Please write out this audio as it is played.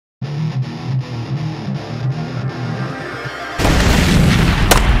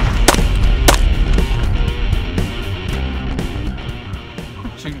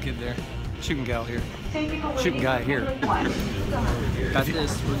shooting gal here. Shooting guy here. Got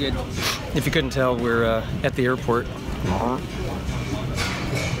this, we're good. If you couldn't tell, we're at the airport.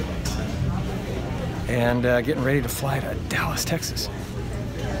 And getting ready to fly to Dallas, Texas.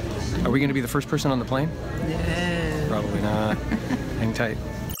 Are we going to be the first person on the plane? Yeah. Probably not. Hang tight.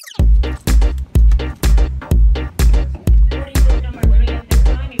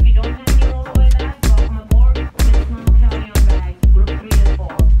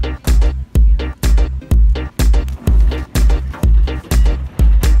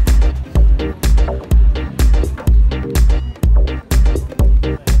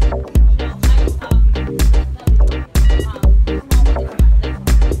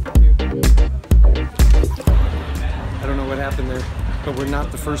 But we're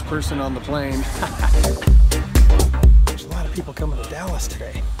not the first person on the plane. There's a lot of people coming to Dallas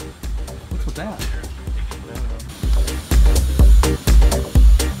today. What's with that?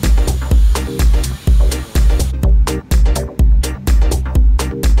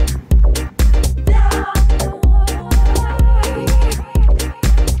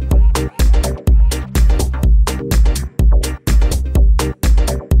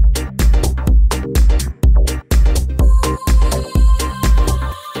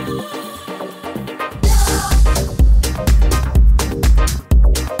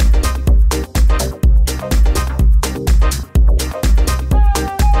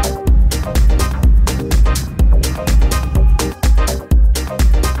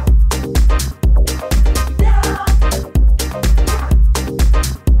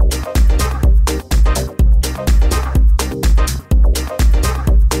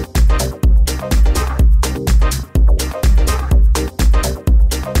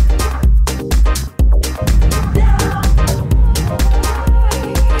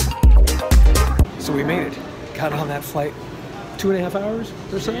 We made it. Got on that flight 2.5 hours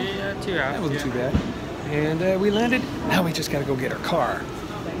or so? Yeah, 2 hours. That wasn't too bad. And we landed. Now we just got to go get our car.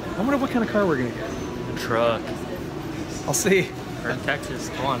 I wonder what kind of car we're going to get. A truck. I'll see. Or Texas,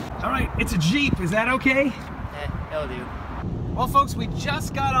 come on. All right, it's a Jeep. Is that okay? Yeah, that'll do. Well, folks, we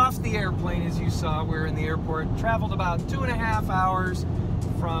just got off the airplane. As you saw, we're in the airport. Traveled about 2.5 hours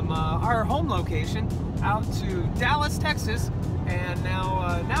from our home location out to Dallas, Texas. And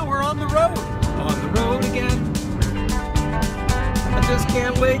now we're on the road. On the road again. I just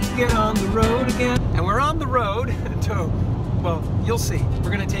can't wait to get on the road again. And we're on the road to, well, you'll see. We're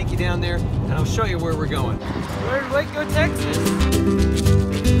gonna take you down there and I'll show you where we're going. We're in Waco, Texas.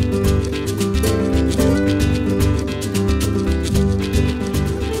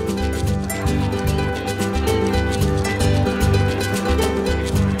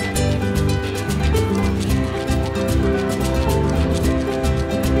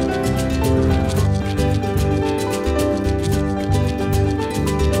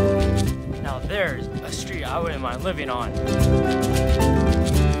 There's a street I wouldn't mind living on.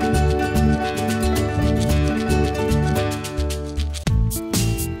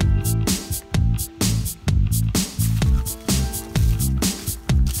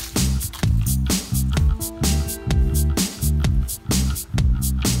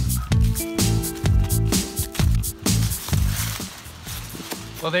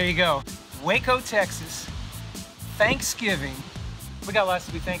 Well, there you go. Waco, Texas. Thanksgiving. We got lots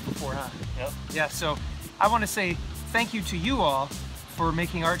to be thankful for, huh? Yep. Yeah, so I want to say thank you to you all for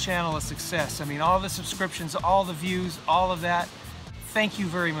making our channel a success. I mean, all the subscriptions, all the views, all of that. Thank you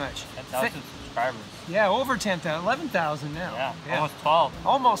very much. 10,000 subscribers. Yeah, over 10,000, 11,000 now. Yeah, almost 12.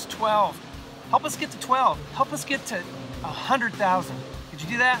 Almost 12. Help us get to 12. Help us get to 100,000. Could you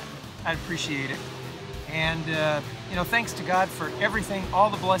do that? I'd appreciate it. And, you know, thanks to God for everything,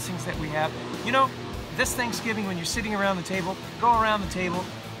 all the blessings that we have. You know, this Thanksgiving, when you're sitting around the table, go around the table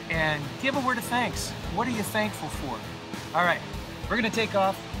and give a word of thanks. What are you thankful for? All right, we're gonna take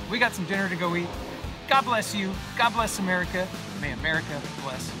off. We got some dinner to go eat. God bless you. God bless America. May America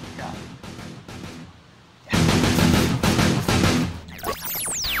bless God.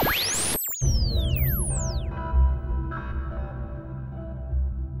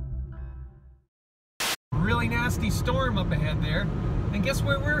 Really nasty storm up ahead there. And guess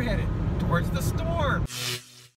where we're headed? Towards the storm.